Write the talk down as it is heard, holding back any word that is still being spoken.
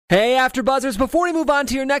Hey, AfterBuzzers, before we move on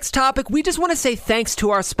to your next topic, we just want to say thanks to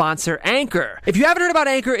our sponsor, Anchor. If you haven't heard about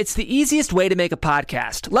Anchor, it's the easiest way to make a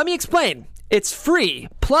podcast. Let me explain. It's free.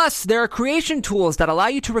 Plus, there are creation tools that allow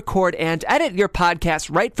you to record and edit your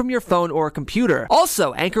podcast right from your phone or computer.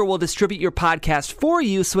 Also, Anchor will distribute your podcast for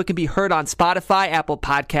you so it can be heard on Spotify, Apple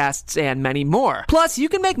Podcasts, and many more. Plus, you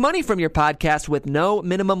can make money from your podcast with no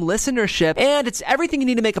minimum listenership, and it's everything you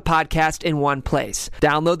need to make a podcast in one place.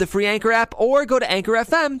 Download the free Anchor app or go to Anchor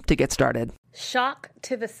FM to get started. Shock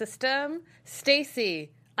to the system.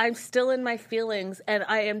 Stacey, I'm still in my feelings, and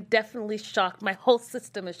I am definitely shocked. My whole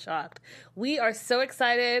system is shocked. We are so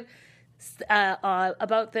excited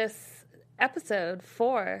about this episode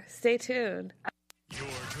 4. Stay tuned. You're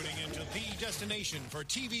tuning into the destination for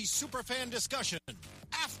TV superfan discussion,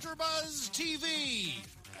 AfterBuzz TV.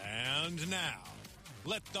 And now,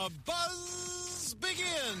 let the buzz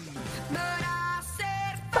begin.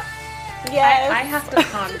 Yes. I have to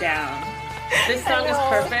calm down. This song is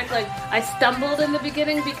perfect. Like, I stumbled in the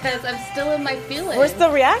beginning because I'm still in my feelings. We're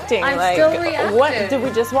still reacting. I'm still reacting. What did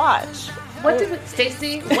we just watch?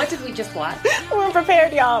 Stacey, what did we just watch? We weren't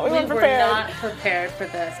prepared, y'all. We weren't were prepared. not prepared for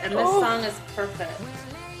this. And this song is perfect.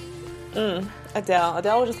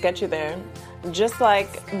 Adele will just get you there. Just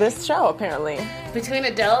like this show, apparently. Between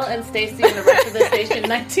Adele and Stacey and the rest of the station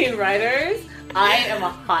 19 writers, I am a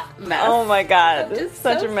hot mess. Oh my God. It's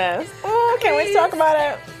Such so a mess. Oh, can't wait to talk about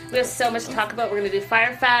it. We have so much to talk about. We're going to do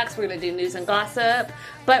fire facts. We're going to do news and gossip.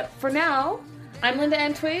 But for now, I'm Linda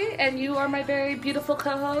Entwee, and you are my very beautiful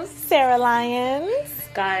co-host, Sarah Lyons.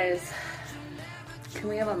 Guys, can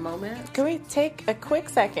we have a moment? Can we take a quick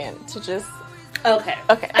second to just... Okay.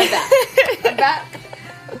 Okay. I'm back.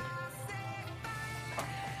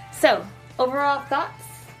 So, overall thoughts?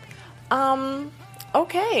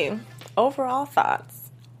 Okay. Overall thoughts.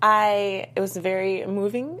 It was very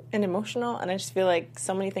moving and emotional, and I just feel like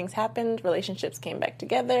so many things happened. Relationships came back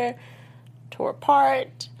together, tore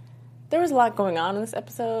apart. There was a lot going on in this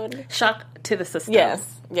episode. Shock to the system.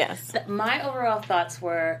 Yes. My overall thoughts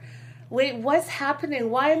were, wait, what's happening?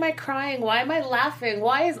 Why am I crying? Why am I laughing?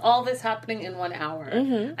 Why is all this happening in 1 hour?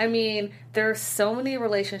 Mm-hmm. I mean, there are so many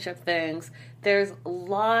relationship things. There's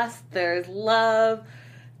loss, there's love,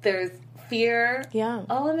 there's fear. Yeah.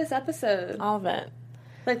 All in this episode. All of it.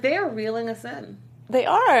 Like, they are reeling us in. They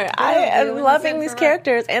are. I am loving these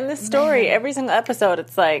characters and this story. Every single episode,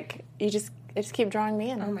 it's like, it just keep drawing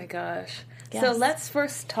me in. Oh my gosh. Yes. So let's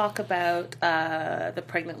first talk about the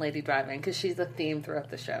pregnant lady driving, because she's a theme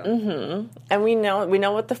throughout the show. Mm-hmm. And we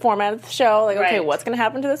know what the format of the show. Like, okay, what's going to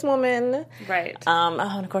happen to this woman? Right.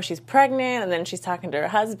 And of course she's pregnant, and then she's talking to her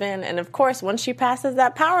husband, and of course once she passes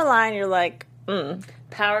that power line, you're like,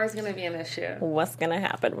 Power is going to be an issue. What's going to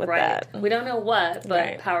happen with right. that? We don't know what, but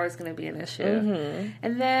right. power is going to be an issue. Mm-hmm.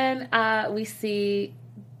 And then we see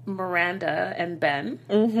Miranda and Ben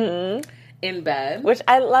in bed. Which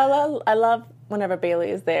I love whenever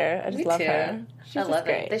Bailey is there. I just love too. her. She's I love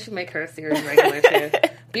great. it. They should make her a series regular too.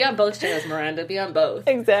 Be on both shows, Miranda. Be on both.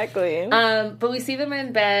 Exactly. But we see them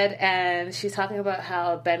in bed, and she's talking about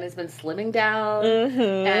how Ben has been slimming down,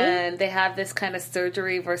 and they have this kind of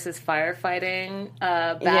surgery versus firefighting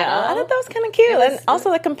battle. Yeah, I thought that was kind of cute. And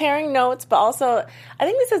also the comparing notes, but also I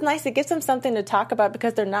think this is nice. It gives them something to talk about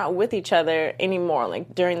because they're not with each other anymore,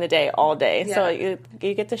 like during the day, all day. Yeah. So you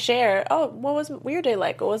get to share, what was your day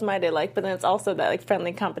like? What was my day like? But then it's also that like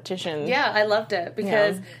friendly competition. Yeah, I loved it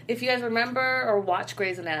because if you guys remember or watch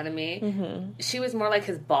Grey's Anatomy, she was more like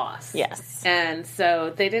his boss. Yes. And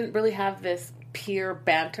so they didn't really have this peer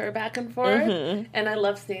banter back and forth. And I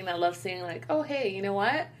love seeing that. I love seeing like, oh, hey, you know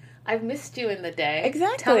what? I've missed you in the day.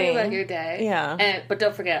 Exactly. Tell me about your day. Yeah. But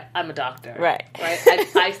don't forget, I'm a doctor. Right.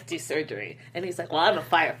 I do surgery. And he's like, well, I'm a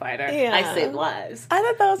firefighter. Yeah. I save lives. I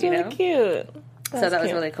thought that was really cute. So that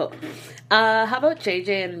was really cool. How about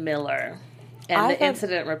JJ and Miller and the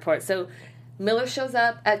incident report? So Miller shows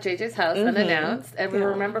up at JJ's house unannounced, and we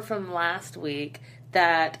remember from last week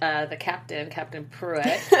that the Captain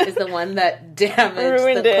Pruitt, is the one that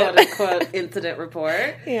damaged the quote-unquote incident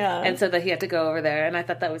report. Yeah. And so that he had to go over there, and I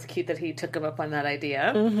thought that was cute that he took him up on that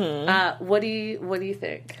idea. What do you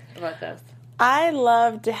think about this? I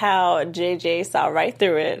loved how JJ saw right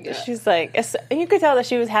through it. Yeah. She's like, and you could tell that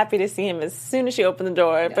she was happy to see him as soon as she opened the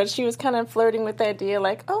door, but she was kind of flirting with the idea,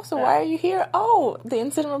 like, oh, so why are you here? Oh, the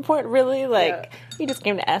incident report, really? Like, you just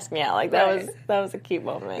came to ask me out. Like, that was a cute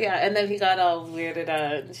moment. Yeah, and then he got all weirded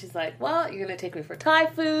out, and she's like, well, you're going to take me for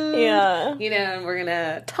Thai food. Yeah. You know, and we're going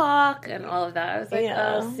to talk and all of that. I was like,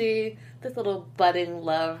 oh, see, this little budding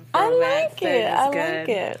love romance thing is good. I like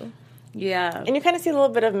it. Yeah. And you kind of see a little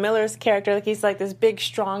bit of Miller's character. Like, he's like this big,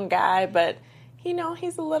 strong guy, but,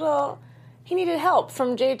 he's a little... he needed help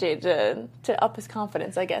from JJ to up his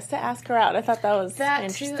confidence, I guess, to ask her out. I thought that was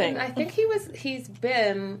interesting. Too, and I think he's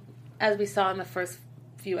been, as we saw in the first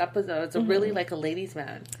few episodes, really like a ladies'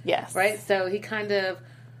 man. Yes. Right? So he kind of,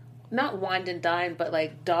 not wined and dined, but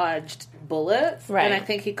like dodged bullets. Right. And I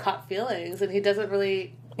think he caught feelings, and he doesn't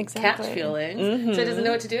really catch feelings. So he doesn't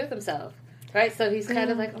know what to do with himself. Right? So he's kind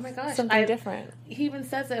of like, oh my gosh. Something different. He even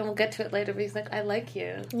says it, and we'll get to it later, but he's like, I like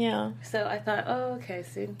you. Yeah. So I thought, oh, okay,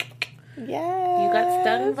 see. Yeah. You got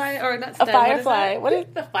stung by, or not stung, a firefly. What is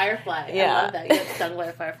the firefly? Yeah. I love that. You got stung by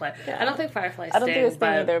a firefly. Yeah. I don't think fireflies sting. I don't think it's sting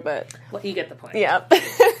either, but... Well, you get the point. Yeah.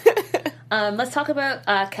 Let's talk about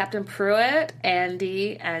Captain Pruitt,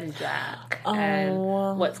 Andy, and Jack. And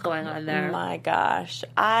what's going on there. Oh my gosh.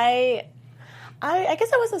 I guess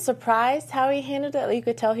I wasn't surprised how he handled it. Like, you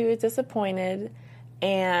could tell he was disappointed.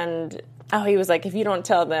 And he was like, if you don't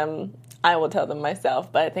tell them, I will tell them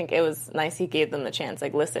myself. But I think it was nice he gave them the chance.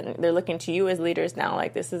 Like, listen, they're looking to you as leaders now.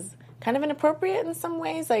 Like, this is kind of inappropriate in some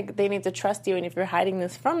ways. Like, they need to trust you. And if you're hiding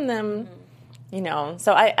this from them,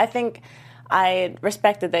 So I think I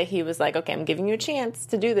respected that he was like, okay, I'm giving you a chance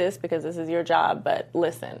to do this because this is your job. But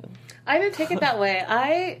listen. I didn't take it that way.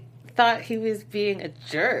 I thought he was being a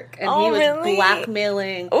jerk. And he was really?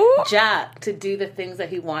 blackmailing Jack to do the things that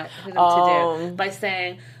he wanted him to do. By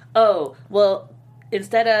saying, oh, well...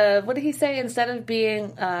 Instead of, what did he say? Instead of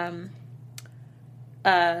being,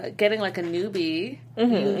 getting like a newbie, you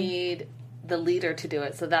need the leader to do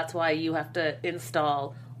it. So that's why you have to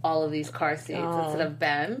install all of these car seats instead of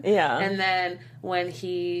Ben. Yeah. And then when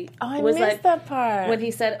he was like, that part. When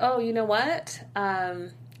he said, oh, you know what?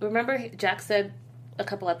 Remember Jack said a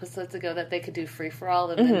couple episodes ago that they could do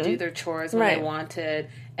free-for-all and then do their chores when they wanted.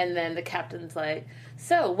 And then the captain's like,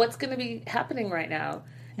 so what's going to be happening right now?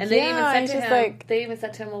 And they even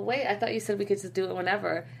said to him, well, wait, I thought you said we could just do it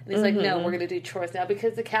whenever. And he's like, no, we're going to do chores now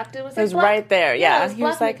because the captain was like, he was right there. Yeah. He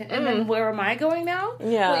was like, and then where am I going now?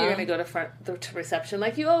 Yeah. Well, you're going to go to reception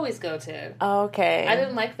like you always go to. Okay. I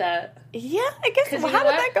didn't like that. Yeah, I guess. Well, how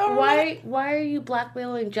did that go wrong? Why are you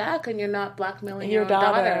blackmailing Jack and you're not blackmailing your own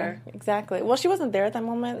daughter? Exactly. Well, she wasn't there at that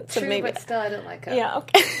moment. True, so maybe... but still, I didn't like it. Yeah,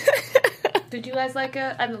 okay. Did you guys like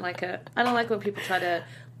it? I didn't like it. I don't like when people try to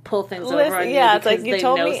pull things over on you it's because like you they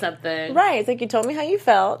told know me something. Right, it's like you told me how you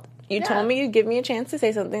felt. You told me you'd give me a chance to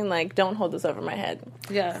say something. Like, don't hold this over my head.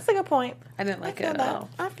 Yeah. That's a good point. I didn't like it at all.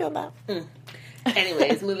 I feel that.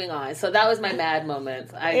 Anyways, moving on. So that was my mad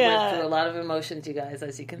moment. I went through a lot of emotions, you guys,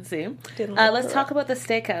 as you can see. Let's talk about the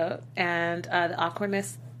stakeout and the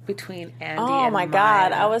awkwardness between Andy and Maya. Oh my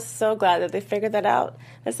God. I was so glad that they figured that out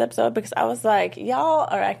this episode because I was like, y'all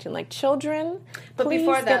are acting like children. But please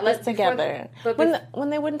before that, let's together. When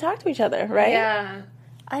they wouldn't talk to each other, right? Yeah.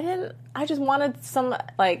 I just wanted some,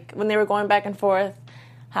 like, when they were going back and forth,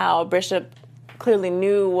 how Bishop clearly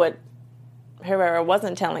knew what Herrera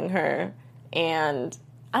wasn't telling her. And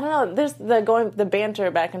I don't know, there's the banter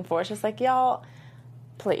back and forth. Just like, y'all,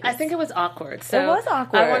 please. I think it was awkward. So it was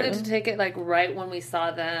awkward. I wanted to take it like right when we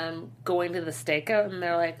saw them going to the stakeout, and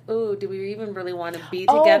they're like, "Ooh, do we even really want to be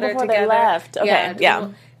together?" Before they left. Okay, yeah.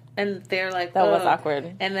 And they're like, that was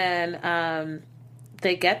awkward. And then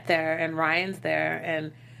they get there, and Ryan's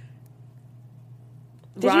there,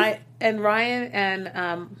 and Ryan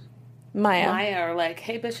and Maya are like,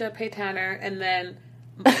 "Hey, Bishop. Hey, Tanner," and then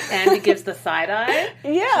Andy gives the side eye.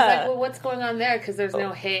 Yeah. She's like, well, what's going on there? Because there's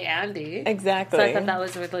no hey, Andy. Exactly. So I thought that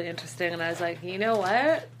was really interesting. And I was like, you know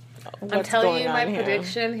what? I'm telling you my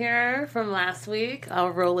prediction here from last week.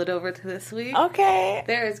 I'll roll it over to this week. Okay.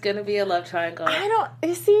 There is going to be a love triangle.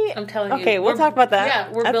 You see? I'm telling you. Okay, we'll talk about that.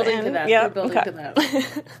 Yeah, we're building to that. Yep. We're building to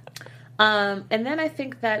that. And then I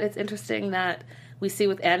think that it's interesting that we see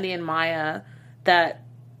with Andy and Maya that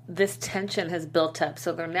this tension has built up.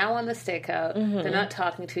 So they're now on the stakeout. They're not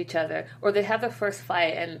talking to each other. Or they have their first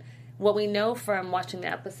fight. And what we know from watching the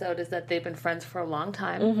episode is that they've been friends for a long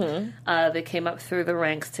time. They came up through the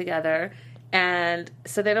ranks together. And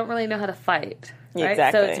so they don't really know how to fight. Right?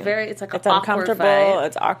 Exactly. So it's like an it's awkward uncomfortable. fight.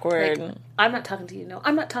 It's awkward. Like, I'm not talking to you. No,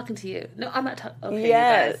 I'm not talking to you. No, I'm not talking. Okay,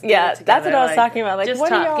 yes. you guys, That's what I was talking about. Like, just what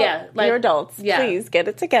talk. are y'all? Yeah, like, you're adults. Yeah. Please get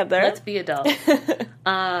it together. Let's be adults.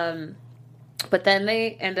 But then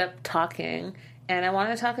they end up talking, and I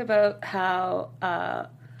want to talk about how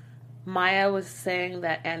Maya was saying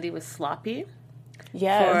that Andy was sloppy.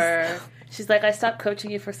 Yes. She's like, I stopped coaching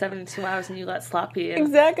you for 72 hours and you got sloppy. And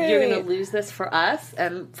exactly. You're going to lose this for us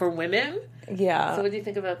and for women. Yeah. So what do you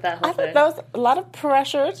think about that whole thing? I thought that was a lot of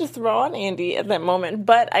pressure to throw on Andy at that moment.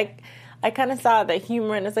 But I kind of saw the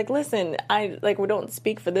humor, and it's like, listen, we don't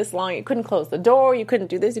speak for this long. You couldn't close the door. You couldn't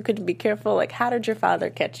do this. You couldn't be careful. Like, how did your father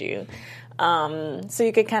catch you? So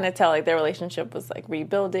you could kind of tell, like, their relationship was, like,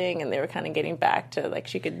 rebuilding, and they were kind of getting back to, like,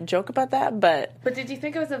 she could joke about that, but did you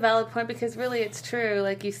think it was a valid point? Because really, it's true.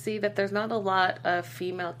 Like, you see that there's not a lot of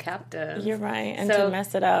female captains. you're right, and to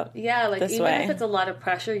mess it up, yeah, like, this even way. if it's a lot of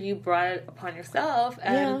pressure, you brought it upon yourself,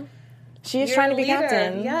 and she is you're trying to a be leader.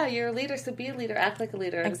 captain. Yeah, you're a leader, so be a leader, act like a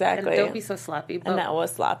leader, Exactly. and don't be so sloppy. And that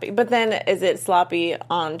was sloppy. But then, is it sloppy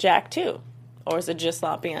on Jack too, or is it just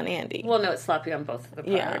sloppy on Andy? Well, no, it's sloppy on both of the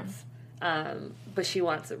parts. But she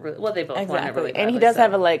wants it really. Well, they both want it really badly, and he does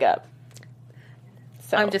have a leg up.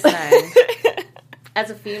 So. I'm just saying. As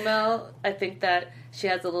a female, I think that she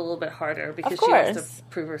has a little bit harder because she wants to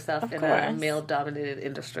prove herself in a male-dominated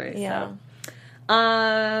industry. Yeah.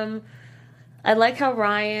 So. I like how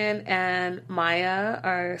Ryan and Maya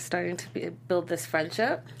are starting to build this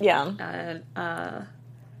friendship. Yeah. And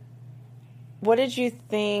what did you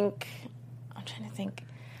think? I'm trying to think.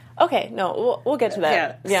 Okay, no, we'll get to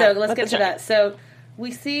that. Yeah. So let's get to that. So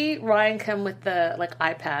we see Ryan come with the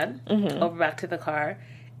iPad over back to the car,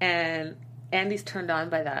 and Andy's turned on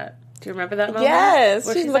by that. Do you remember that moment?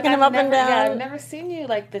 Yes, she's looking him up and down. Yeah, I've never seen you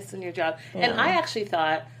like this in your job. Yeah. And I actually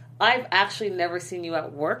thought, I've actually never seen you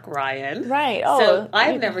at work, Ryan. Right. Oh, so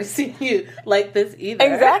I've never seen you like this either.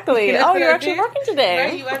 Exactly. You know you're actually working today.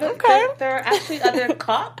 Right? You are there are actually other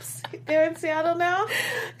cops there in Seattle now.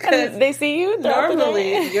 And they see you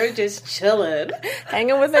normally. You're just chilling,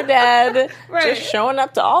 hanging with their dad, just showing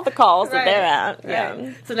up to all the calls that they're at.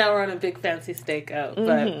 Yeah. So now we're on a big fancy stakeout,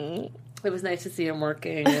 but it was nice to see him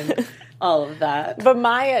working and all of that. But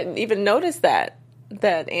Maya even noticed that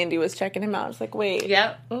Andy was checking him out. It's like, wait.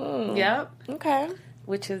 Yep. Yep. Okay.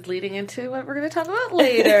 Which is leading into what we're going to talk about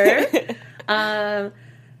later.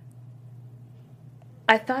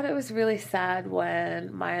 I thought it was really sad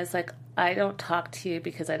when Maya's like, I don't talk to you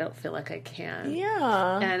because I don't feel like I can.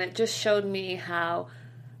 Yeah. And it just showed me how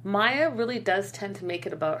Maya really does tend to make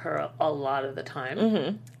it about her a lot of the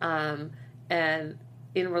time. And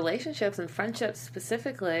in relationships and friendships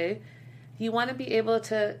specifically, you want to be able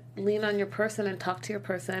to lean on your person and talk to your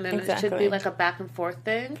person, and it should be like a back and forth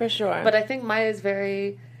thing. For sure. But I think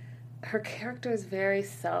her character is very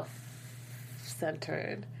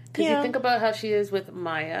self-centered. Because you think about how she is with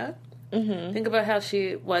Maya. Think about how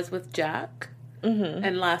she was with Jack.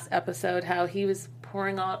 And last episode, how he was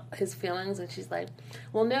pouring out his feelings, and she's like,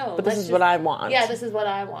 well, no. But this is what I want. Yeah, this is what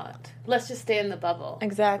I want. Let's just stay in the bubble.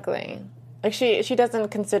 Exactly. Like, she doesn't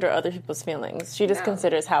consider other people's feelings. She just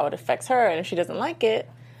considers how it affects her, and if she doesn't like it,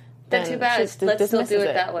 then too bad. Let's still do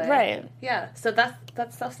it that way. Right. Yeah. So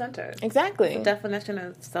that's self-centered. Exactly. The definition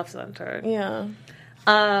of self-centered. Yeah.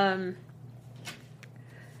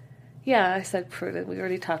 Yeah, I said prudent. We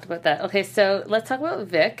already talked about that. Okay, so let's talk about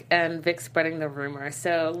Vic and Vic spreading the rumor.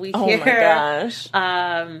 So we hear... Oh, my gosh.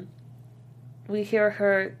 We hear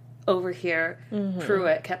her overhear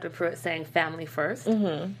Captain Pruitt saying family first.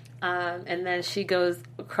 And then she goes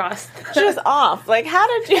across... Just off. Like, how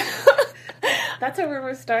did you... That's how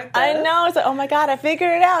rumors start, though. I know. It's like, oh my God, I figured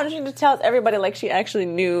it out. And she just tells everybody like she actually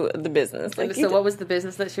knew the business. Like, so what was the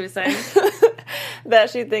business that she was saying?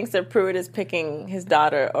 That she thinks that Pruitt is picking his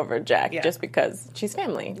daughter over Jack just because she's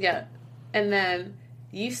family. Yeah. And then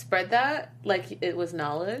you spread that like it was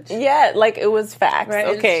knowledge. Yeah, like it was facts.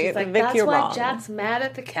 Right? Okay, she's like, Vic, that's you're why wrong. Jack's mad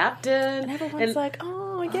at the captain. And everyone's like,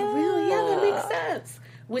 oh, yeah. Oh, really? Yeah, that makes sense.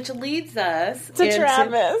 Which leads us to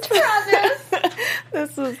Travis.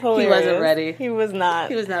 This was hilarious. He wasn't ready. He was not.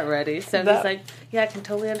 He was not ready. So he's like, yeah, I can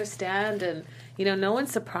totally understand. And, no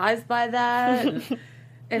one's surprised by that.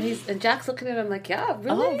 And Jack's looking at him like, yeah,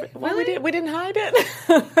 really? Oh, well, really? We didn't hide it.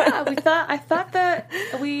 Yeah, I thought that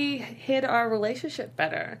we hid our relationship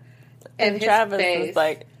better. And Travis was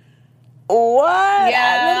like, what?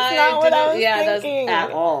 Yeah, that's not what I was thinking.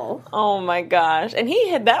 At all. Oh my gosh. And he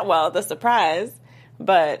hid that well, the surprise.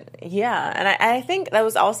 But yeah, and I think that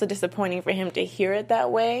was also disappointing for him to hear it that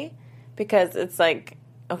way, because it's like,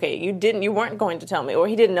 okay, you weren't going to tell me, or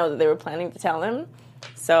he didn't know that they were planning to tell him.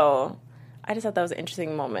 So I just thought that was an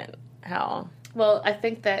interesting moment. How? Well, I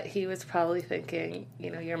think that he was probably thinking,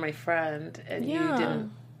 you're my friend, and you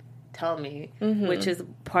didn't tell me, which is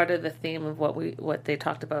part of the theme of what they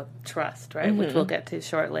talked about, trust, right? Which we'll get to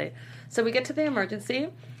shortly. So we get to the emergency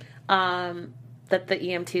that the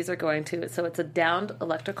EMTs are going to. So it's a downed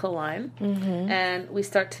electrical line, and we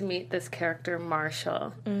start to meet this character,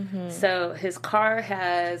 Marshall. So his car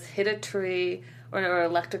has hit a tree or an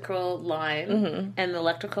electrical line, and the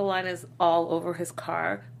electrical line is all over his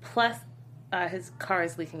car, plus his car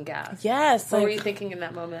is leaking gas. Yes. What were you thinking in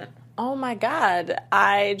that moment? Oh my God.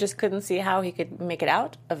 I just couldn't see how he could make it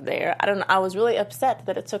out of there. I don't know. I was really upset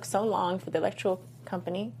that it took so long for the electrical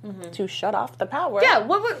company to shut off the power. Yeah,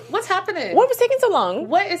 what's happening? What was taking so long?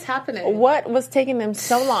 What is happening? What was taking them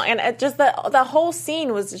so long? And it just the whole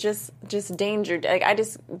scene was just danger. Like, I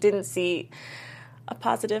just didn't see a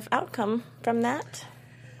positive outcome from that.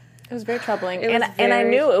 It was very troubling. And I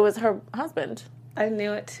knew it was her husband. I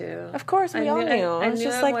knew it too. Of course, we all knew. I was knew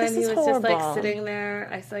just it like, when this he is was horrible. just like sitting there.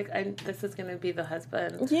 I was like, this is going to be the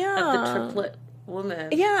husband of the triplet woman.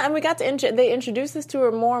 Yeah, and we got to they introduced us to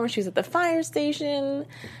her more when she was at the fire station,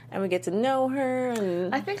 and we get to know her.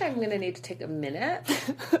 And I think I'm going to need to take a minute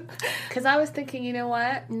because I was thinking, you know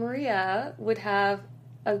what, Maria would have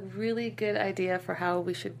a really good idea for how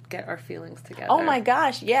we should get our feelings together. Oh my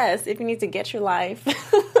gosh, yes! If you need to get your life.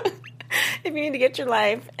 If you need to get your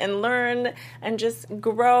life and learn and just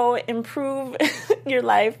grow, improve your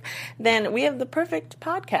life, then we have the perfect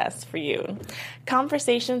podcast for you.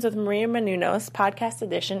 Conversations with Maria Menounos Podcast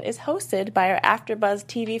Edition is hosted by our AfterBuzz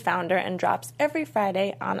TV founder and drops every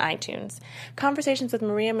Friday on iTunes. Conversations with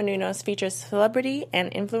Maria Menounos features celebrity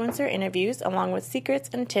and influencer interviews along with secrets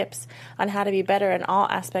and tips on how to be better in all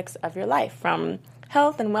aspects of your life, from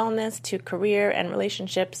health and wellness to career and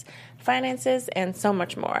relationships, finances, and so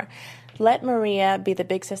much more. Let Maria be the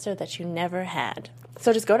big sister that you never had.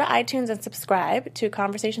 So just go to iTunes and subscribe to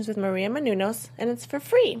Conversations with Maria Menounos, and it's for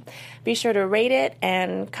free. Be sure to rate it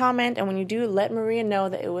and comment, and when you do, let Maria know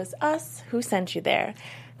that it was us who sent you there.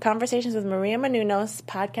 Conversations with Maria Menounos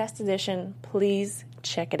Podcast Edition. Please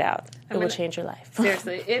check it out. It will change your life.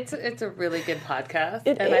 Seriously, it's a really good podcast.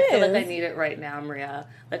 It and is. I feel like I need it right now, Maria.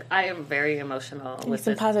 Like, I am very emotional with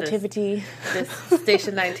some positivity. This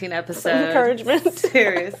Station 19 episode. Some encouragement.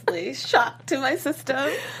 Seriously. Shock to my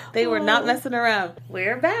system. They were not messing around.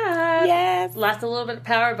 We're back. Yes. Lost a little bit of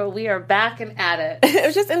power, but we are back and at it. It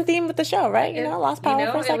was just in theme with the show, right? Lost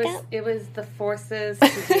power for a second. It was the forces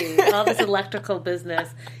to be. All this electrical business.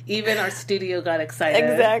 Even our studio got excited.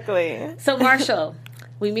 Exactly. So, Marshall.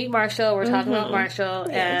 We meet Marshall. We're talking about Marshall.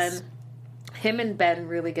 Yes. And him and Ben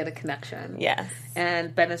really get a connection. Yes.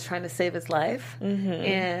 And Ben is trying to save his life.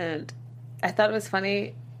 And I thought it was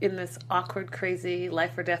funny in this awkward, crazy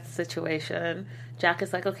life or death situation. Jack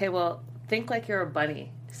is like, okay, well, think like you're a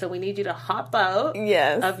bunny. So we need you to hop out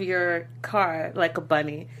of your car like a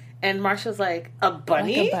bunny. And Marshall's like, a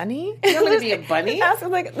bunny? Like a bunny? You want me to be a bunny? I was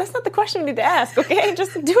like, that's not the question we need to ask, okay?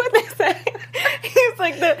 Just do what they say. He's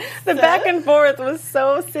like, the back and forth was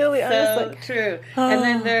so silly. So true.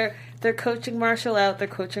 And then they're coaching Marshall out.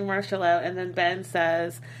 And then Ben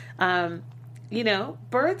says,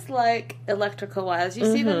 birds like electrical wires. You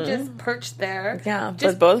see them just perched there. Yeah, just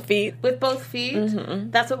with both feet. With both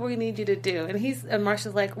feet. That's what we need you to do. And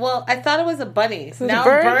Marshall's like, well, I thought it was a bunny. So now a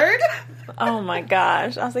bird? Oh my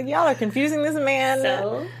gosh. I was like, y'all are confusing this man.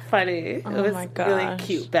 So funny. Oh it was my gosh. really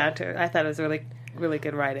cute banter. I thought it was really, really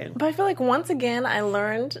good writing. But I feel like once again I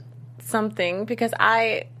learned something because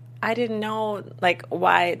I didn't know, like,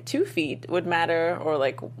 why 2 feet would matter, or,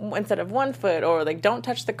 like, instead of 1 foot, or, like, don't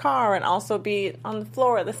touch the car and also be on the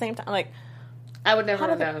floor at the same time. Like, I would never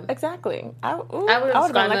have known. Exactly. I would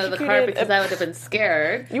have gone out of the car because I would have been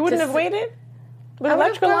scared. You wouldn't have waited? With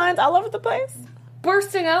electrical lines all over the place?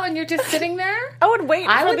 Bursting out and you're just sitting there? I would wait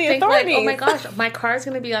for the authorities. Like, oh my gosh, my car's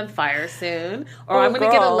going to be on fire soon, or I'm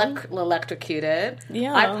going to get electrocuted.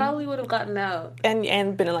 Yeah. I probably would have gotten out.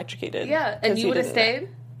 And been electrocuted. Yeah, and you would have stayed?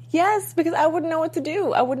 Yes, because I wouldn't know what to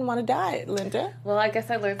do. I wouldn't want to die, Linda. Well, I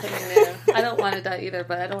guess I learned something new. I don't want to die either,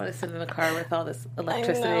 but I don't want to sit in a car with all this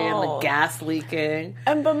electricity and the gas leaking.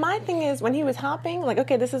 But my thing is, when he was hopping, like,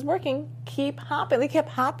 okay, this is working. Keep hopping. They kept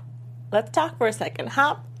hop. Let's talk for a second.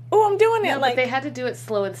 Hop. Oh, I'm doing it. No, but they had to do it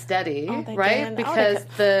slow and steady, right? Did. Because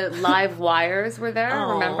the live wires were there,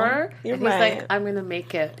 remember? You're and he's right. like, I'm going to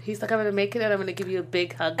make it. He's like, I'm going to make it, and I'm going to give you a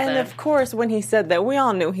big hug. And of course, when he said that, we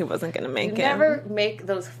all knew he wasn't going to make it. Never make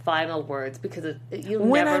those final words because you'll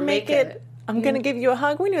when never I make it. I'm going to give you a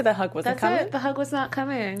hug. We knew the hug wasn't coming. That's it. The hug was not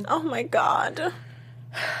coming. Oh, my God.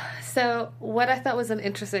 So what I thought was an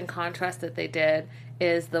interesting contrast that they did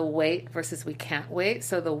is the wait versus we can't wait.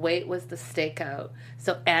 So the wait was the stakeout.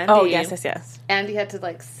 So Andy... Oh, yes. Andy had to,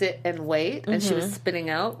 like, sit and wait, and she was spinning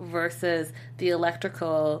out, versus the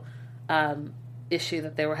electrical issue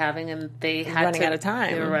that they were having, and they had running out of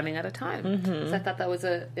time. They were running out of time. So I thought that was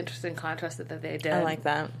an interesting contrast that they did. I like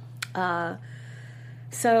that.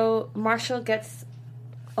 So Marshall gets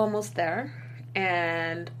almost there,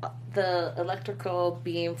 and the electrical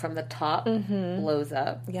beam from the top blows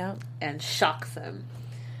up and shocks him.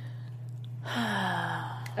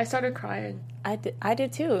 I started crying. I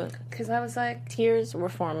did too. Because I was like... Tears were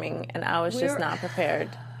forming, and I was just not prepared.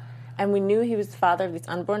 And we knew he was the father of these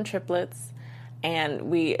unborn triplets. And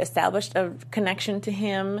we established a connection to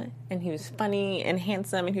him. And he was funny and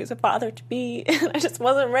handsome. And he was a father-to-be. And I just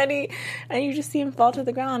wasn't ready. And you just see him fall to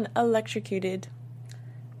the ground, electrocuted.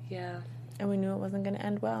 Yeah. And we knew it wasn't going to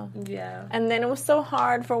end well. Yeah. And then it was so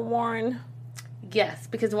hard for Warren. Yes,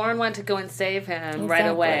 because Warren wanted to go and save him right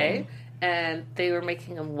away. And they were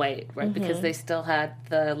making him wait, right? Because they still had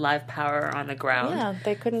the live power on the ground. Yeah,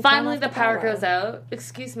 they couldn't. Finally, the power goes out.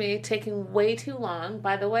 Excuse me, taking way too long,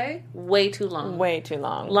 by the way. Way too long. Way too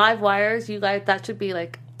long. Live wires, you guys, that should be,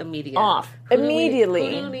 like, immediate. Off. Who Immediately.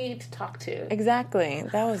 Who do you need to talk to? Exactly.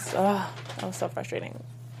 That was so frustrating.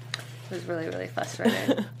 It was really, really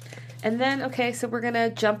frustrating. And then, okay, so we're going to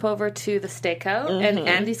jump over to the stakeout, and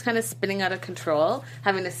Andy's kind of spinning out of control,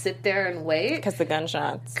 having to sit there and wait. Because the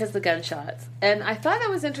gunshots. And I thought that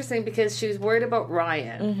was interesting because she was worried about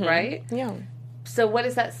Ryan, right? Yeah. So what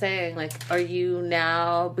is that saying? Like, are you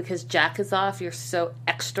now, because Jack is off, you're so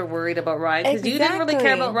extra worried about Ryan? Because you didn't really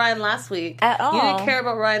care about Ryan last week. At all. You didn't care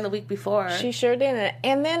about Ryan the week before. She sure didn't.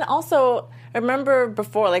 And then also, remember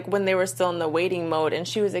before, like, when they were still in the waiting mode, and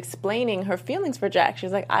she was explaining her feelings for Jack. She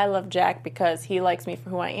was like, I love Jack because he likes me for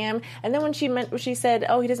who I am. And then when she said,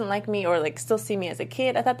 oh, he doesn't like me or, like, still see me as a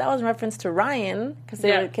kid, I thought that was in reference to Ryan because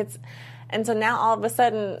they were kids. And so now all of a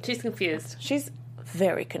sudden... She's confused. She's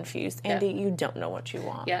very confused. Andy, you don't know what you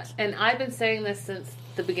want. Yeah, and I've been saying this since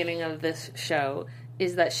the beginning of this show,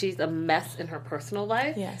 is that she's a mess in her personal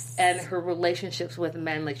life. Yes. And her relationships with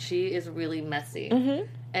men, like, she is really messy. Mm-hmm.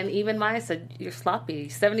 And even Maya said, you're sloppy.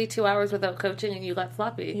 72 hours without coaching and you got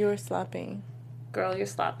sloppy. You're sloppy. Girl, you're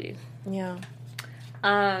sloppy. Yeah.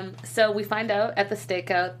 So we find out at the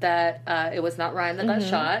stakeout that it was not Ryan that got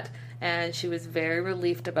shot, and she was very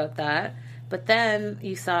relieved about that. But then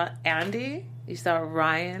you saw Andy, you saw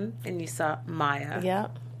Ryan, and you saw Maya. Yeah.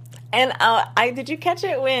 And did you catch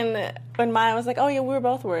it when Maya was like, oh, yeah, we were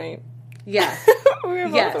both worried. Yeah. We were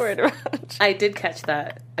both worried about it. I did catch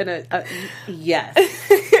that. And yes.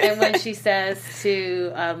 And when she says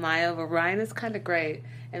to Maya, well, Ryan is kind of great.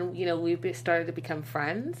 And, you know, we've started to become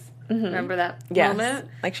friends. Mm-hmm. Remember that moment?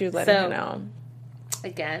 Like she was letting her know.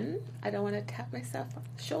 Again, I don't want to tap myself on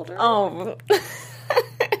the shoulder. Oh.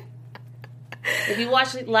 If you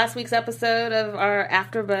watched last week's episode of our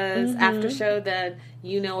AfterBuzz after show, then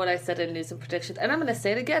you know what I said in News and Predictions. And I'm going to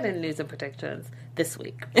say it again in News and Predictions this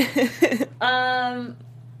week.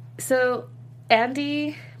 So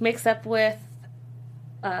Andy makes up with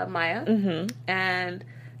Maya. Mm-hmm. And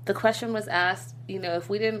the question was asked, you know, if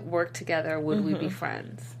we didn't work together, would we be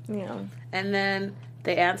friends? Yeah. And then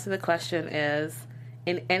the answer to the question is,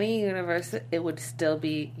 in any universe, it would still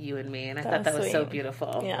be you and me. And I thought that was so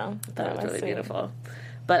beautiful. Yeah. I thought it was really beautiful.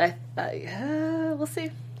 But we'll see.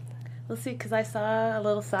 We'll see, because I saw a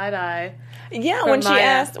little side eye. Yeah, when Maya. She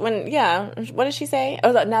asked, what did she say?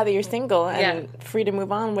 Oh, now that you're single and free to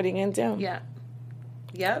move on, what are you going to do? Yeah.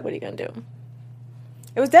 Yeah. What are you going to do?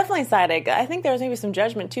 It was definitely side eye. I think there was maybe some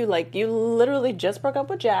judgment, too. Like, you literally just broke up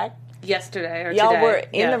with Jack. Yesterday or Y'all today. Were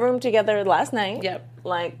in the room together last night. Yep.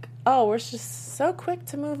 Like, oh, we're just so quick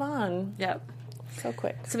to move on. Yep. So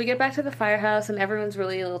quick. So we get back to the firehouse, and everyone's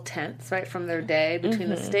really a little tense, right, from their day between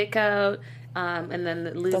the stakeout and then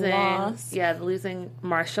the losing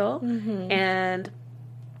Marshall. Mm-hmm. And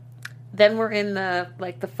then we're in the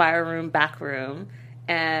fire room, back room,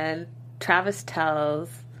 and Travis tells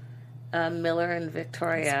Miller and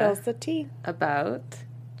Victoria spills the tea about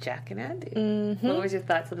Jack and Andy. Mm-hmm. What was your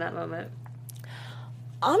thoughts on that moment?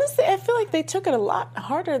 Honestly, I feel like they took it a lot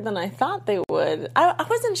harder than I thought they would. I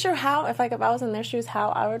wasn't sure how, if I was in their shoes, how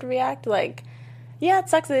I would react. Like, yeah, it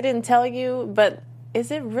sucks that they didn't tell you, but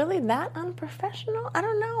is it really that unprofessional? I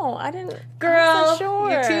don't know. Girl, I wasn't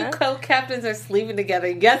sure. Your two co-captains are sleeping together.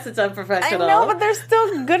 Yes, it's unprofessional. I know, but they're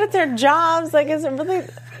still good at their jobs. Like, is it really...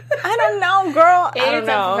 I don't know, girl. I don't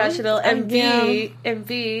know. It's unprofessional. And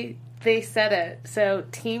B, they said it. So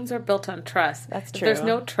teams are built on trust. That's true. If there's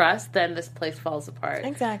no trust, then this place falls apart.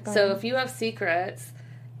 Exactly. So if you have secrets,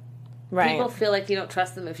 people feel like you don't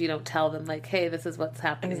trust them if you don't tell them, like, hey, this is what's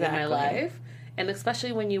happening in my life. And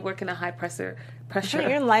especially when you work in a high pressure. You're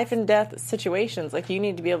in life and death situations. Like, you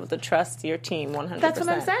need to be able to trust your team 100%. That's what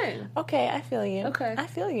I'm saying. Okay, I feel you. Okay. I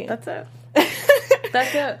feel you. That's it.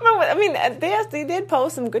 That's it. I mean, they did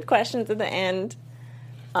pose some good questions at the end.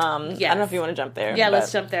 Yes. I don't know if you want to jump there. Yeah,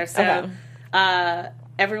 let's jump there. So,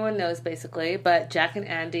 everyone knows, basically, but Jack and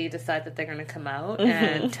Andy decide that they're going to come out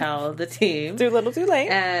and tell the team. Too little, too late.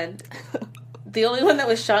 And the only one that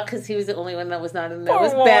was shocked, because he was the only one that was not in there,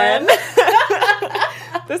 was Ben.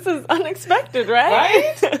 This is unexpected,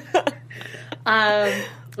 right?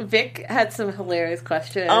 Vic had some hilarious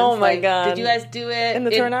questions. Oh my God. Did you guys do it in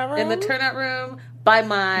the turnout room? In the turnout room, buy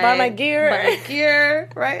my gear,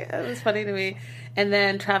 right? That was funny to me. And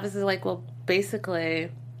then Travis is like, well,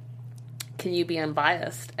 basically, can you be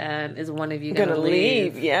unbiased? And is one of you going to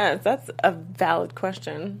leave? Yes, that's a valid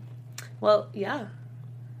question. Well, yeah.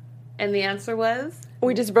 And the answer was?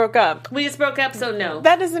 We just broke up. So no.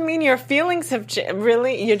 That doesn't mean your feelings have changed.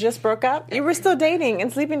 Really? You just broke up? You were still dating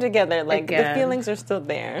and sleeping together. Like, the feelings are still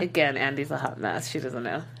there. Again, Andy's a hot mess. She doesn't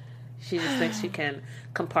know. She just thinks she can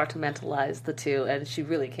compartmentalize the two, and she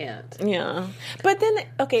really can't. Yeah. But then,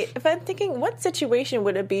 okay, if I'm thinking, what situation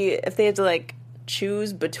would it be if they had to, like,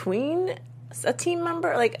 choose between a team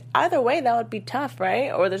member? Like, either way, that would be tough,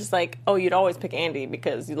 right? Or they're just like, oh, you'd always pick Andy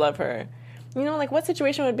because you love her. You know, like, what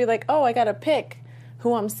situation would be like, oh, I gotta pick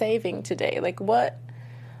who I'm saving today? Like, what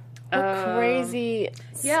crazy...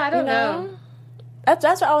 Yeah, I don't know. That's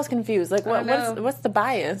what I was confused. Like, what's the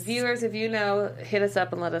bias? Viewers, if you know, hit us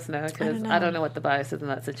up and let us know, because I don't know what the bias is in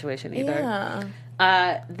that situation either.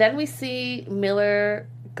 Yeah. Then we see Miller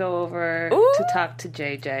go over to talk to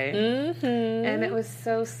JJ. Mm-hmm. And it was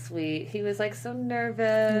so sweet. He was, like, so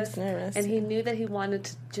nervous. And he knew that he wanted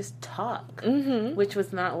to just talk, which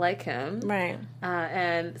was not like him. Right.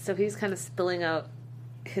 And so he's kind of spilling out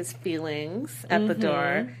his feelings at the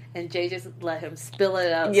door, and Jay just let him spill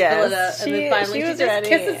it out, and then finally she just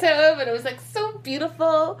kisses him, and it was like so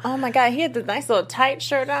beautiful. Oh my God, he had the nice little tight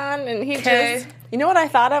shirt on, and he just, you know what I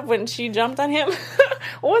thought of when she jumped on him?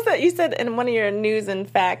 What was that you said in one of your news and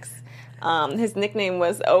facts? His nickname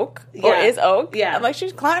was Oak, or is Oak. Yeah. I'm like,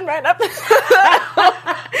 she's climbed right up.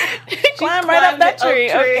 climbed right up that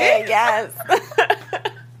tree. Okay, yes.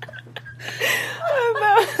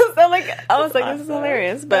 So, like, I was like, this is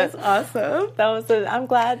hilarious. But that's awesome. I'm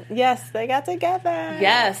glad, yes, they got together.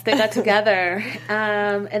 Yes, they got together.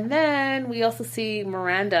 And then we also see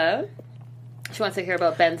Miranda. She wants to hear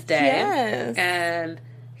about Ben's day. Yes. And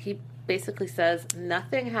he basically says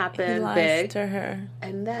nothing happened he lies big to her.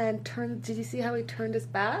 And then did you see how he turned his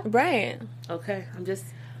back? Right. Okay, I'm just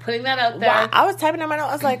putting that out there. Wow. I was typing in my note.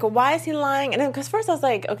 I was like, why is he lying? And then, because first I was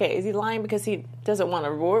like, okay, is he lying because he doesn't want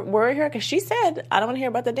to worry her? Because she said, I don't want to hear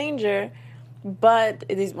about the danger. But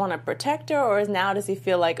does he want to protect her? Or does he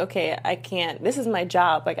feel like, okay, I can't, this is my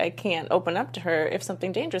job. Like, I can't open up to her if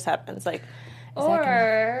something dangerous happens. Like,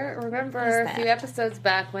 remember a few episodes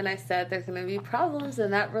back when I said there's going to be problems in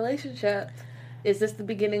that relationship. Is this the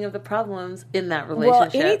beginning of the problems in that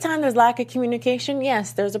relationship? Well, anytime there's lack of communication,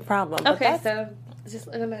 yes, there's a problem. Okay, so just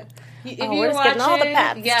if you're watching, getting all the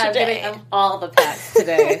pats today. I'm getting all the pats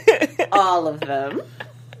today. All of them.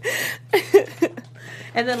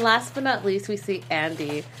 And then last but not least, we see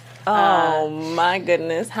Andy. Oh, my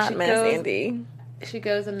goodness. Hot mess, Andy. She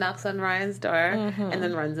goes and knocks on Ryan's door and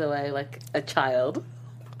then runs away like a child.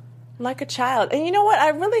 Like a child. And you know what? I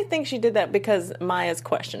really think she did that because Maya's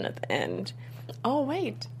question at the end. Oh,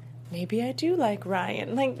 wait. Maybe I do like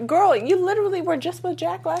Ryan. Like, girl, you literally were just with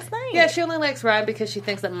Jack last night. Yeah, she only likes Ryan because she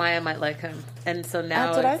thinks that Maya might like him. And so now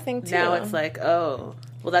that's what I think, too. Now it's like, oh,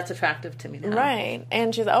 well, that's attractive to me now. Right.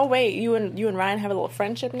 And she's like, oh, wait, you and Ryan have a little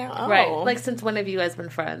friendship now? Oh. Right. Like, since when have you guys been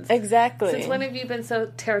friends? Exactly. Since when have you been so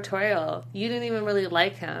territorial? You didn't even really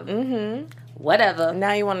like him. Mm-hmm. Whatever.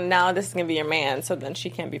 Now this is going to be your man, so then she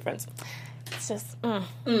can't be friends. It's just, I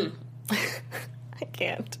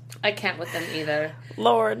can't. I can't with them either.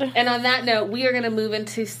 Lord. And on that note, we are going to move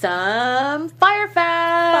into some fire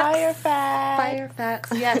facts. Fire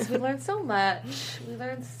facts. Yes, we learned so much. We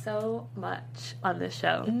learned so much on this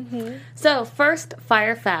show. Mm-hmm. So, first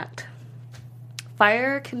fire fact.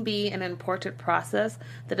 Fire can be an important process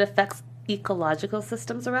that affects ecological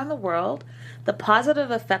systems around the world. The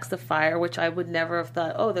positive effects of fire, which I would never have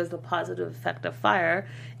thought, oh, there's a positive effect of fire,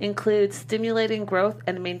 include stimulating growth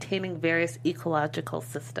and maintaining various ecological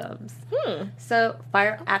systems. So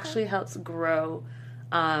fire actually helps grow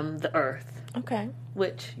the earth. Okay.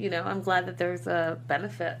 Which, I'm glad that there's a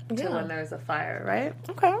benefit to when there's a fire, right?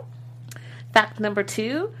 Okay. Fact number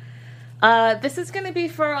 2. This is going to be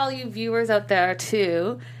for all you viewers out there,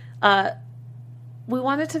 too. We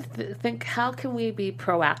wanted to think, how can we be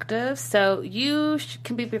proactive? So you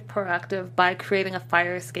can be proactive by creating a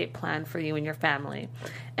fire escape plan for you and your family.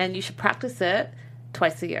 And you should practice it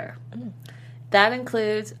twice a year. That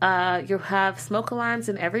includes you have smoke alarms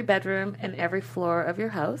in every bedroom and every floor of your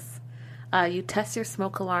house. You test your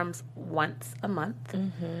smoke alarms once a month.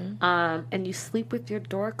 And you sleep with your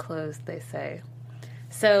door closed, they say.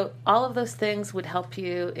 So all of those things would help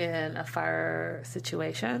you in a fire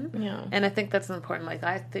situation. Yeah. And I think that's important. Like,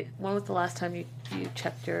 when was the last time you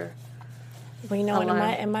checked your alarm?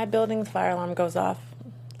 In my building, the fire alarm goes off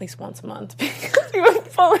at least once a month because He was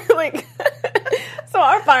fully like... So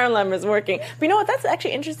our fire alarm is working. But you know what? That's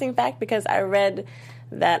actually an interesting fact because I read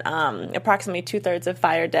that approximately 2/3 of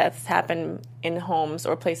fire deaths happen in homes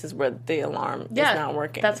or places where the alarm is not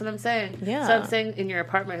working. That's what I'm saying. Yeah. So I'm saying in your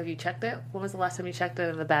apartment, have you checked it? When was the last time you checked it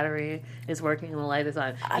and the battery is working and the light is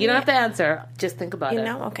on? You don't have to answer. Just think about it. You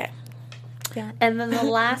know? Okay. Yeah. And then the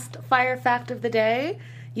last fire fact of the day,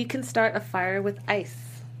 you can start a fire with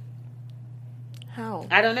ice. How?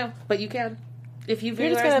 I don't know, but you can. If you You're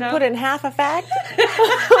just going to put in half a fact?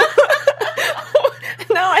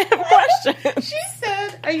 Now I have questions. She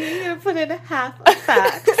said, are you going to put in half a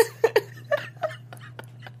fact?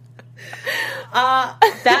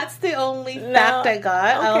 That's the only fact I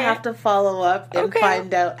got. Okay. I'll have to follow up and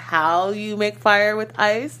find out how you make fire with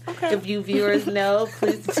ice. Okay. If you viewers know,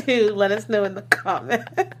 please do let us know in the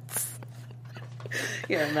comments.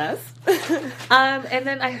 You're a mess. And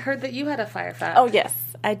then I heard that you had a fire fact. Oh, yes.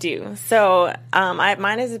 I do. So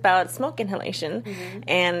mine is about smoke inhalation,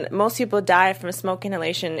 and most people die from smoke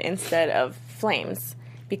inhalation instead of flames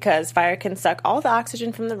because fire can suck all the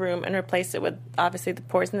oxygen from the room and replace it with, obviously, the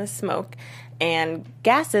poisonous smoke and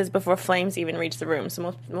gases before flames even reach the room.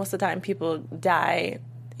 So most of the time people die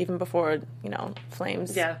even before,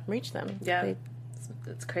 flames reach them. Yeah.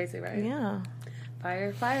 It's crazy, right? Yeah.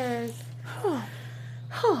 Fires.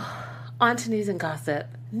 On to news and gossip.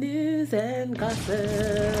 News and gossip.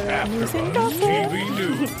 TV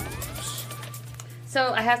News.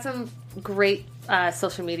 So I have some great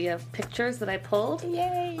social media pictures that I pulled.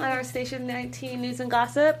 Yay. On our Station 19 News and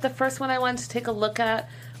Gossip. The first one I wanted to take a look at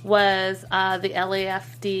was the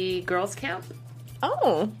LAFD Girls Camp.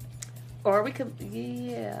 Oh. Or we could,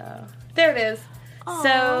 there it is. Aww.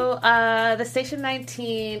 So the Station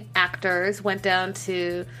 19 actors went down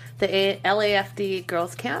to the LAFD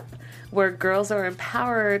Girls Camp, where girls are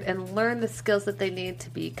empowered and learn the skills that they need to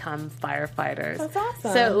become firefighters. That's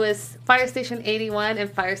awesome. So it was Fire Station 81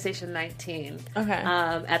 and Fire Station 19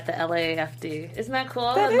 at the LAFD. Isn't that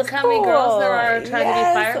cool? That Look is how cool. many girls there are trying to be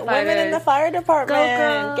firefighters. Women in the fire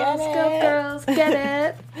department. Go girls, get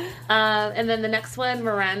it. And then the next one,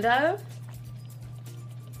 Miranda.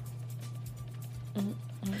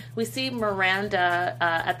 We see Miranda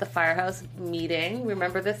at the firehouse meeting.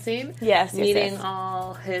 Remember this scene? Yes. Meeting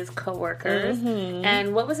all his coworkers.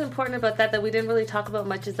 And what was important about that we didn't really talk about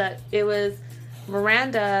much is that it was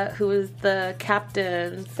Miranda who was the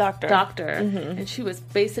captain's doctor. And she was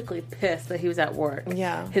basically pissed that he was at work.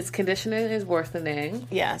 Yeah. His conditioning is worsening.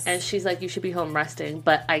 Yes. And she's like, you should be home resting,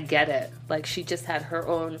 but I get it. Like, she just had her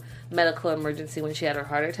own medical emergency when she had her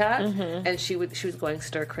heart attack, and she was going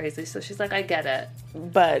stir crazy. So she's like, I get it,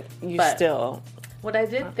 but still. What I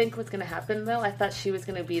did think was going to happen, though, I thought she was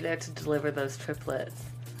going to be there to deliver those triplets.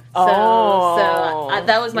 So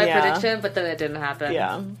that was my prediction, but then it didn't happen.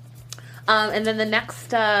 Yeah. And then the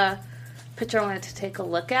next picture I wanted to take a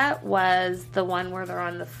look at was the one where they're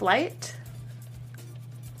on the flight.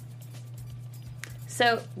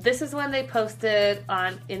 So this is one they posted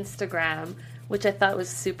on Instagram, which I thought was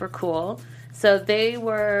super cool. So they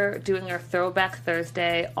were doing their Throwback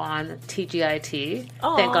Thursday on TGIT.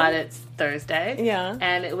 Aww. Thank God it's Thursday. Yeah.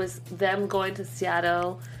 And it was them going to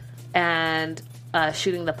Seattle and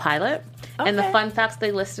shooting the pilot. Okay. And the fun facts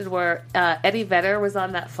they listed were Eddie Vedder was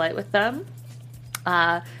on that flight with them.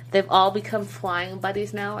 They've all become flying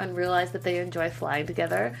buddies now and realize that they enjoy flying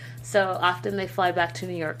together. So often they fly back to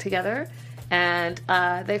New York together. And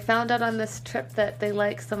they found out on this trip that they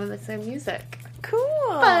like some of the same music. Cool.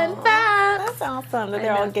 Fun facts. That's awesome that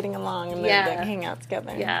they're all getting along and they hang out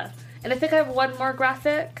together. Yeah. And I think I have one more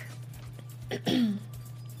graphic. And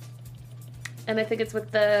I think it's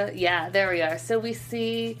with there we are. So we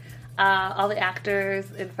see all the actors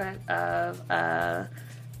in front of a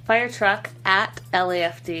fire truck at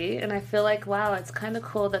LAFD. And I feel like, wow, it's kind of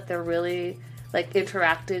cool that they're really like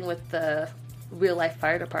interacting with the real life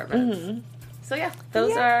fire departments. So yeah,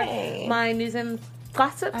 those are my news and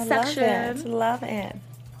gossip section. Love it.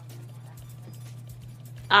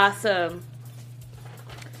 Awesome.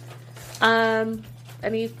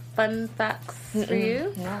 Any fun facts for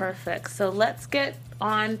you? No. Perfect. So let's get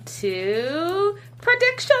on to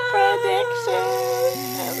predictions.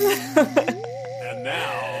 And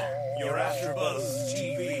now, your AfterBuzz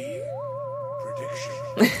TV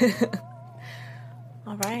prediction.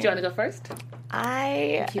 All right. Do you want to go first?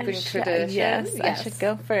 Keeping tradition. Yes, I should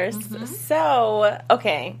go first. So,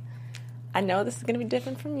 okay. I know this is going to be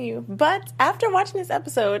different from you, but after watching this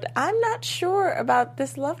episode, I'm not sure about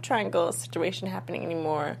this love triangle situation happening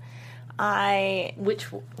anymore. Which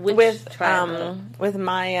with triangle? With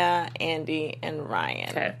Maya, Andy, and Ryan.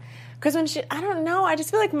 Okay. Because I don't know, I just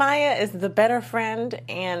feel like Maya is the better friend,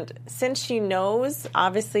 and since she knows,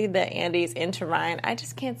 obviously, that Andy's into Ryan, I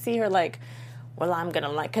just can't see her like, well, I'm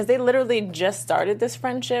gonna like, because they literally just started this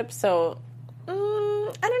friendship, so, I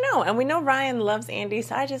don't know, and we know Ryan loves Andy,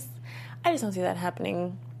 so I just don't see that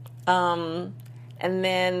happening. And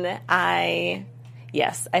then I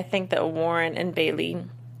think that Warren and Bailey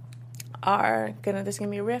there's gonna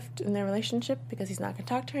be a rift in their relationship, because he's not gonna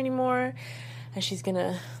talk to her anymore, and she's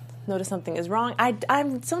gonna notice something is wrong.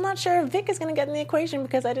 I'm still not sure if Vic is going to get in the equation,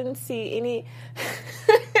 because I didn't see any...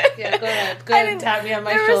 Yeah, go ahead, tap me on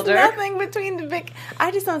my shoulder. There was nothing between the Vic...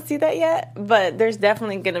 I just don't see that yet, but there's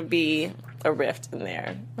definitely going to be a rift in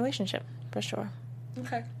their relationship, for sure.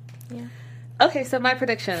 Okay. Yeah. Okay, so my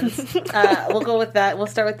predictions. We'll go with that. We'll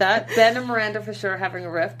start with that. Ben and Miranda for sure having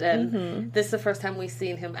a rift, and this is the first time we've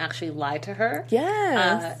seen him actually lie to her.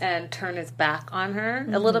 Yes. And turn his back on her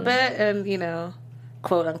a little bit, and,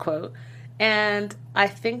 quote unquote. And I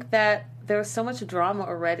think that there's so much drama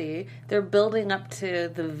already. They're building up to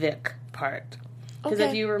the Vic part. Because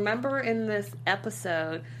if you remember in this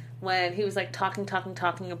episode, when he was like talking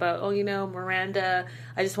about, Miranda,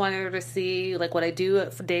 I just wanted her to see like what I do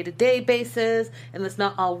at day-to-day basis, and it's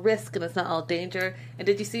not all risk and it's not all danger. And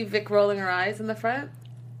did you see Vic rolling her eyes in the front?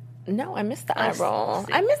 No, I missed the eye roll.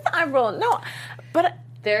 I missed the eye roll. No, but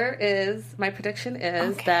my prediction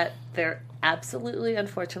is that there absolutely,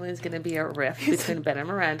 unfortunately, is going to be a rift between Ben and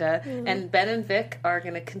Miranda, and Ben and Vic are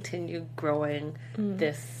going to continue growing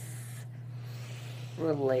this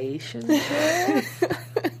relationship.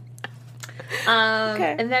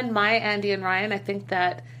 And then Maya, Andy, and Ryan, I think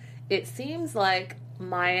that it seems like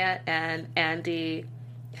Maya and Andy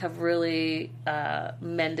have really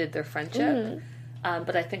mended their friendship,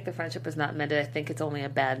 but I think the friendship is not mended. I think it's only a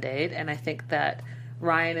Band-Aid, and I think that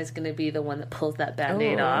Ryan is going to be the one that pulls that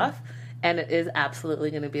Band-Aid off. And it is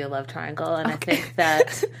absolutely going to be a love triangle. And I think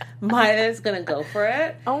that Maya is going to go for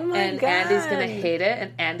it. Oh, my and God. Andy's going to hate it.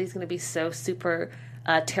 And Andy's going to be so super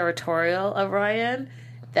territorial of Ryan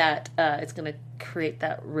that it's going to create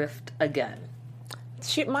that rift again.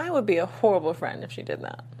 Maya would be a horrible friend if she did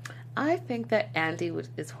that. I think that Andy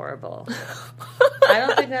is horrible.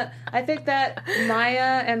 I think that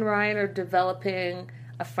Maya and Ryan are developing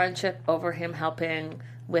a friendship over him helping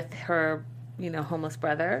with her homeless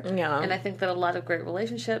brother. Yeah. And I think that a lot of great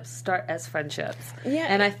relationships start as friendships. Yeah.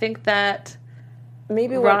 And I think that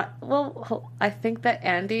I think that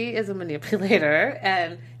Andy is a manipulator,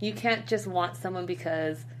 and you can't just want someone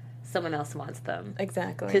because someone else wants them.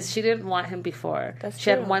 Exactly. Because she didn't want him before.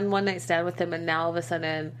 She had one night stand with him, and now all of a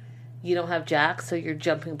sudden you don't have Jack, so you're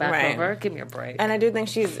jumping back over. Give me a break. And I do think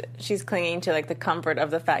she's clinging to like the comfort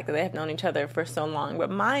of the fact that they have known each other for so long.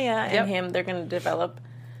 But Maya and him, they're going to develop.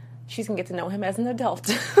 She's going to get to know him as an adult.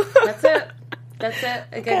 That's it.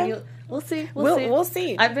 Again, we'll see. We'll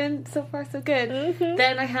see. I've been so far so good. Mm-hmm.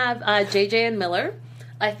 Then I have JJ and Miller.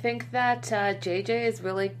 I think that JJ is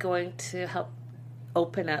really going to help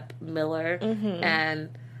open up Miller and,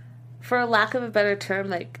 for lack of a better term,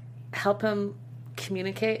 like help him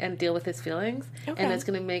communicate and deal with his feelings. Okay. And it's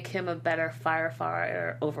going to make him a better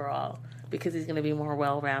firefighter overall, because he's going to be more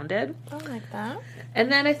well-rounded. I like that. And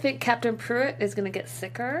then I think Captain Pruitt is going to get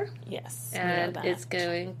sicker. Yes. And it's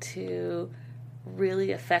going to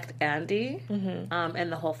really affect Andy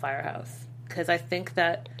and the whole firehouse. Because I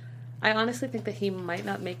honestly think that he might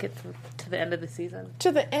not make it to the end of the season.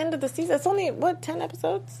 To the end of the season? It's only, 10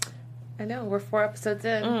 episodes? I know. We're 4 episodes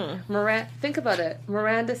in. Think about it.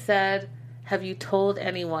 Miranda said, have you told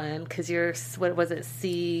anyone, because your, what was it,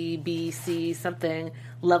 C, B, C, something,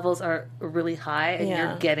 levels are really high and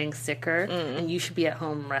you're getting sicker and you should be at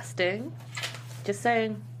home resting? Just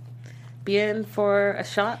saying. Be in for a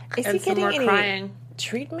shock and some more crying.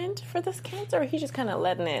 Treatment for this cancer, or he's just kind of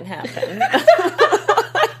letting it happen?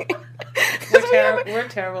 We're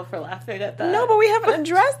terrible for laughing at that. No, but we haven't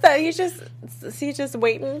addressed that. He's just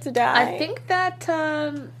waiting to die. I think that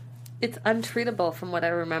it's untreatable from what I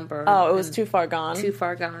remember. Oh, it was too far gone? Too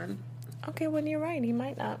far gone. Okay, well, you're right. He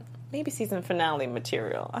might not. Maybe season finale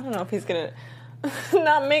material. I don't know if he's going to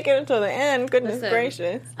not make it until the end. Goodness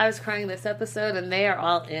gracious. I was crying this episode, and they are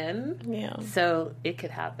all in. Yeah. So it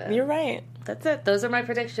could happen. You're right. That's it. Those are my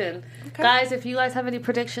predictions. Okay. Guys, if you guys have any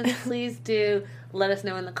predictions, please do let us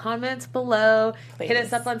know in the comments below. Please. Hit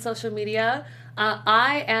us up on social media.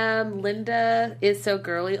 I am Linda is so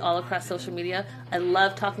girly all across social media. I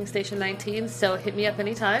love Talking Station 19, so hit me up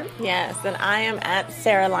anytime. Yes, and I am at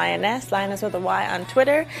Sarah Lioness, Lioness with a Y on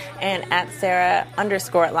Twitter, and at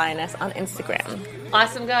Sarah_Lioness on Instagram.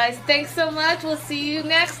 Awesome, guys. Thanks so much. We'll see you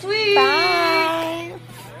next week. Bye.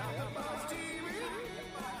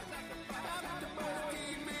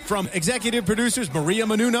 From executive producers Maria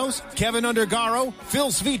Menounos, Kevin Undergaro, Phil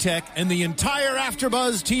Svitek, and the entire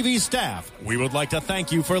AfterBuzz TV staff, we would like to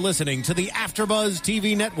thank you for listening to the AfterBuzz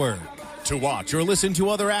TV network. To watch or listen to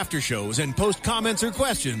other after shows and post comments or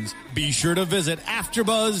questions, be sure to visit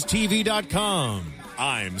AfterBuzzTV.com.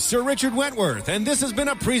 I'm Sir Richard Wentworth, and this has been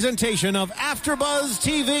a presentation of AfterBuzz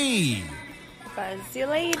TV. Buzz you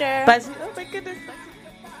later. Buzz. Oh my goodness.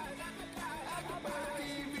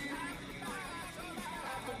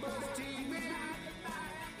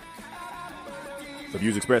 The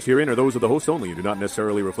views expressed herein are those of the host only and do not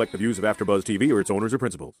necessarily reflect the views of AfterBuzz TV or its owners or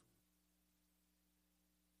principals.